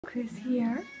Who's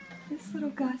here? This little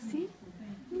Gussie.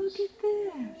 Look at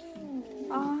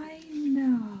this. I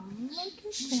know. Look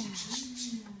at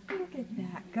that. Look at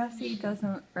that. Gussie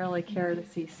doesn't really care to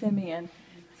see Simeon,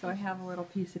 so I have a little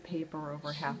piece of paper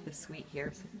over half the suite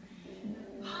here. So,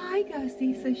 hi,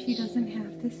 Gussie, so she doesn't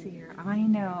have to see her. I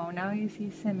know. Now you see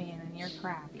Simeon and you're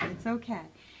crappy. It's okay.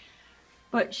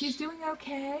 But she's doing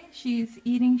okay. She's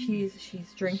eating.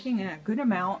 She's drinking a good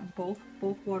amount, both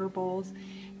water bowls,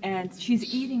 and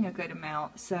she's eating a good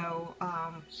amount. So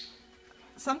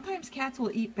sometimes cats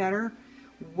will eat better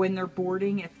when they're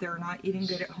boarding if they're not eating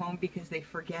good at home because they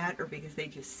forget or because they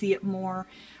just see it more.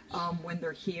 When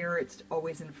they're here, it's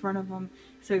always in front of them.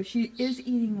 So she is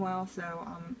eating well. So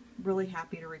I'm really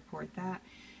happy to report that.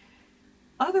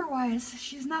 Otherwise,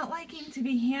 she's not liking to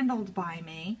be handled by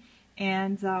me.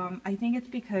 And I think it's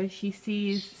because she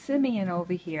sees Simeon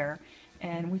over here,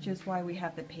 and which is why we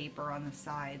have the paper on the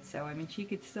side. So, I mean, she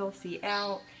could still see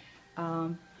out. Huh,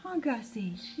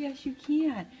 Gussie? Yes, you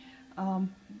can.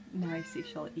 Now I see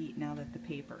she'll eat now that the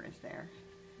paper is there.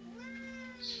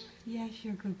 Yes,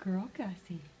 you're a good girl,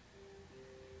 Gussie.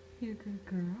 You're a good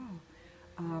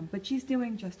girl. But she's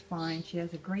doing just fine. She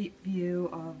has a great view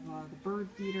of the bird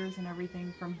feeders and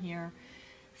everything from here.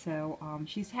 So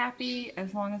she's happy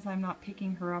as long as I'm not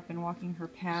picking her up and walking her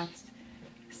past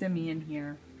Simeon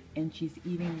here. And she's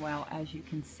eating well, as you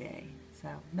can see. So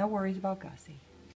no worries about Gussie.